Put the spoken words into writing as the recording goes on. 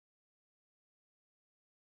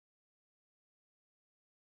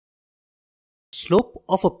Slope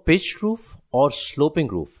of a pitched roof or sloping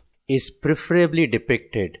roof is preferably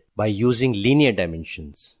depicted by using linear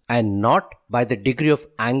dimensions and not by the degree of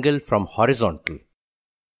angle from horizontal.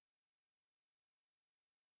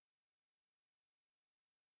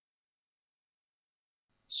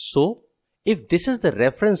 So, if this is the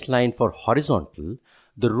reference line for horizontal,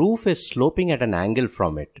 the roof is sloping at an angle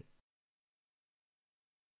from it.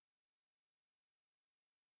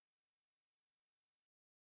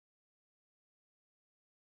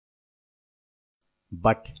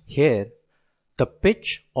 But here, the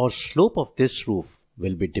pitch or slope of this roof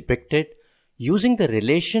will be depicted using the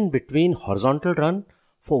relation between horizontal run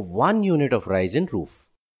for 1 unit of rise in roof.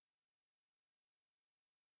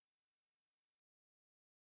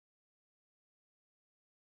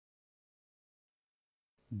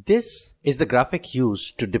 This is the graphic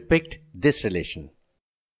used to depict this relation.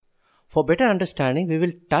 For better understanding, we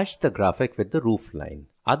will touch the graphic with the roof line.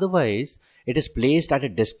 Otherwise, it is placed at a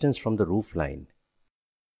distance from the roof line.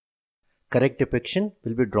 Correct depiction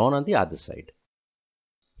will be drawn on the other side.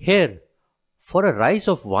 Here, for a rise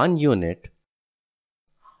of 1 unit,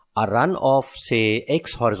 a run of say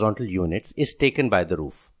x horizontal units is taken by the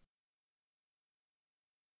roof.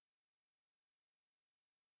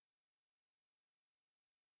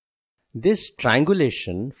 This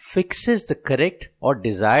triangulation fixes the correct or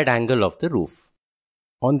desired angle of the roof.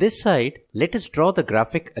 On this side, let us draw the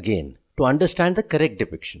graphic again to understand the correct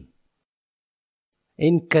depiction.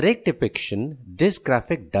 In correct depiction, this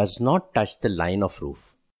graphic does not touch the line of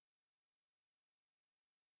roof.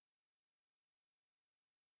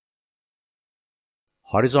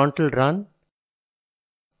 Horizontal run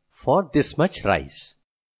for this much rise.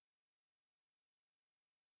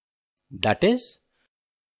 That is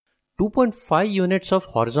 2.5 units of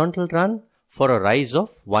horizontal run for a rise of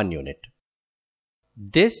 1 unit.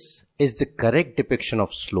 This is the correct depiction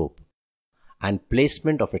of slope and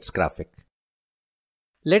placement of its graphic.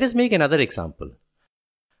 Let us make another example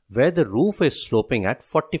where the roof is sloping at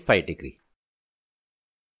 45 degrees.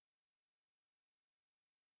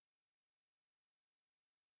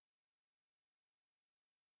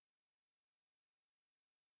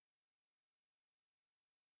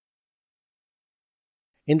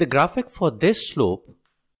 In the graphic for this slope,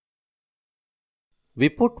 we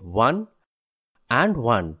put 1 and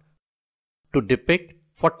 1 to depict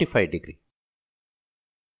 45 degrees.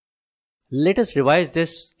 Let us revise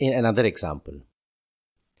this in another example.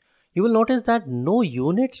 You will notice that no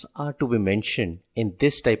units are to be mentioned in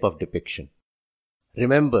this type of depiction.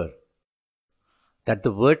 Remember that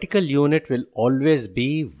the vertical unit will always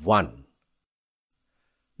be 1.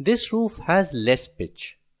 This roof has less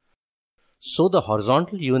pitch, so the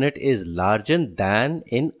horizontal unit is larger than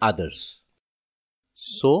in others.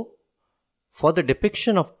 So, for the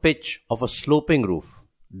depiction of pitch of a sloping roof,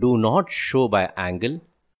 do not show by angle.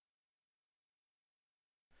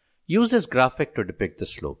 Use this graphic to depict the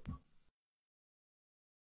slope.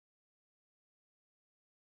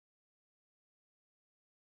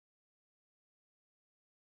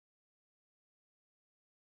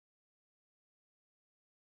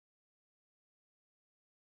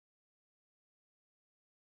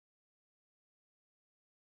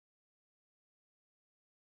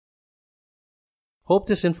 Hope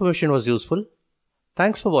this information was useful.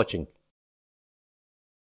 Thanks for watching.